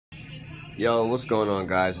Yo, what's going on,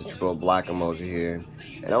 guys? It's your boy Black Emoji here,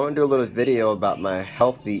 and I want to do a little video about my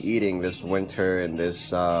healthy eating this winter and this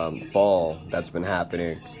fall that's been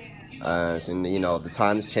happening. And the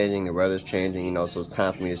time's changing, the weather's changing, so it's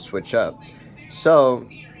time for me to switch up. So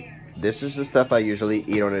this is the stuff I usually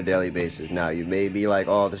eat on a daily basis. Now you may be like,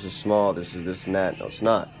 oh, this is small, this is this and that. No, it's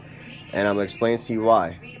not, and I'm gonna explain to you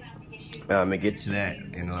why. I'm gonna get to that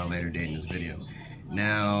in a later date in this video.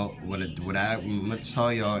 Now, I'm gonna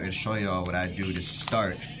tell y'all and show y'all what I do to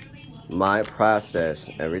start my process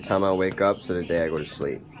every time I wake up to the day I go to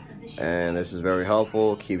sleep. And this is very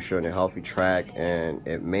helpful, keeps you on a healthy track, and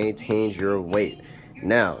it maintains your weight.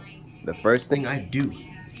 Now, the first thing I do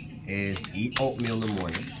is eat oatmeal in the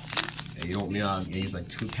morning. I eat oatmeal, I use like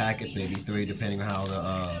 2 packets, maybe 3, depending on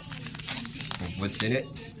how what's in it.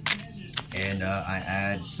 And I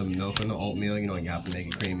add some milk in the oatmeal. You have to make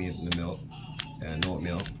it creamy in the milk. And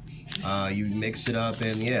oatmeal. You mix it up,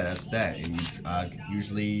 and yeah, that's that. And you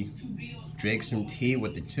usually drink some tea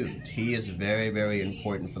with it too. Tea is very, very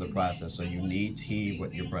important for the process, so you need tea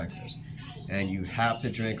with your breakfast. And you have to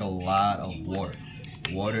drink a lot of water.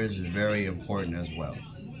 Water is very important as well.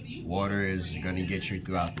 Water is going to get you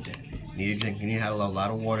throughout the day. You need to have a lot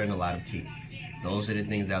of water and a lot of tea. Those are the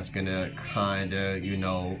things that's going to kind of,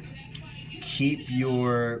 keep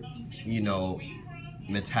your,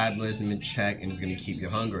 metabolism in check, and it's going to keep your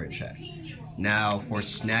hunger in check. Now, for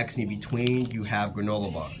snacks in between, you have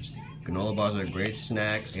granola bars. Granola bars are a great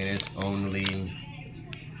snack, and it's only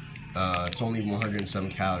 100 and some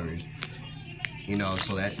calories.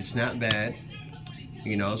 So that it's not bad.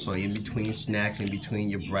 So in between snacks, in between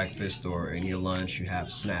your breakfast or in your lunch, you have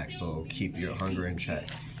snacks. So keep your hunger in check.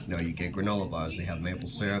 You get granola bars. They have maple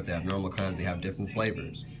syrup. They have normal kinds. They have different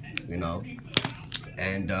flavors.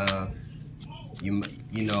 And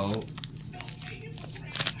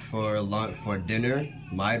for dinner,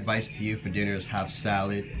 my advice to you for dinner is have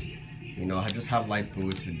salad. Just have light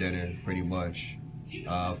foods for dinner, pretty much.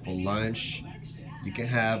 For lunch, you can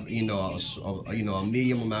have a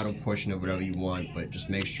medium amount of portion of whatever you want, but just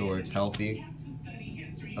make sure it's healthy.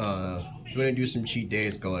 If you want to do some cheat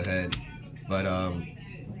days, go ahead. But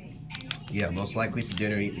yeah, most likely for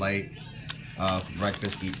dinner, eat light. For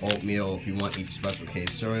breakfast, eat oatmeal. If you want, eat special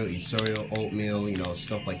case cereal, eat cereal, oatmeal,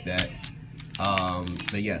 stuff like that.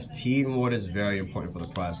 But yes, tea and water is very important for the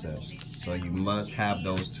process. So you must have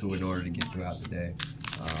those two in order to get throughout the day.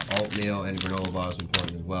 Oatmeal and granola bars are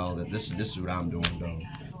important as well. This is what I'm doing though.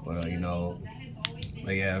 But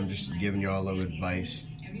but yeah, I'm just giving y'all a little advice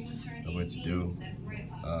of what to do.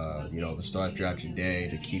 To start throughout your day,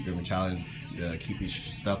 to keep your mentality, keep your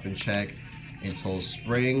stuff in check until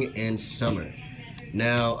spring and summer.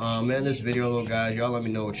 Now, man, this video, little guys, y'all let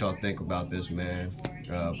me know what y'all think about this, man.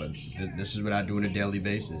 But this is what I do on a daily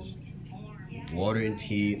basis. Water and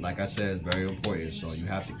tea, like I said, is very important, so you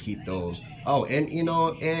have to keep those. Oh, and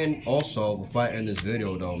and also, before I end this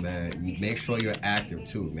video though, man, make sure you're active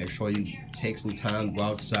too. Make sure you take some time, go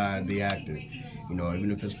outside, be active.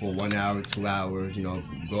 Even if it's for 1 hour, 2 hours,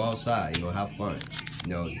 go outside, have fun.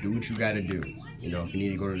 Do what you gotta do. If you need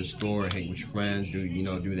to go to the store, hang with your friends, do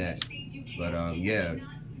that. But yeah,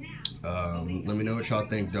 let me know what y'all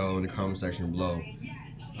think though in the comment section below.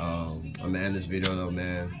 I'm gonna end this video though,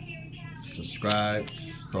 man. Subscribe,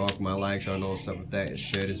 throw up my likes, y'all know what's up with that, and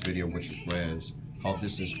share this video with your friends. Hope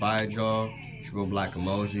this inspired y'all. It's your boy Black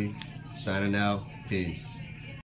Emoji, signing out. Peace.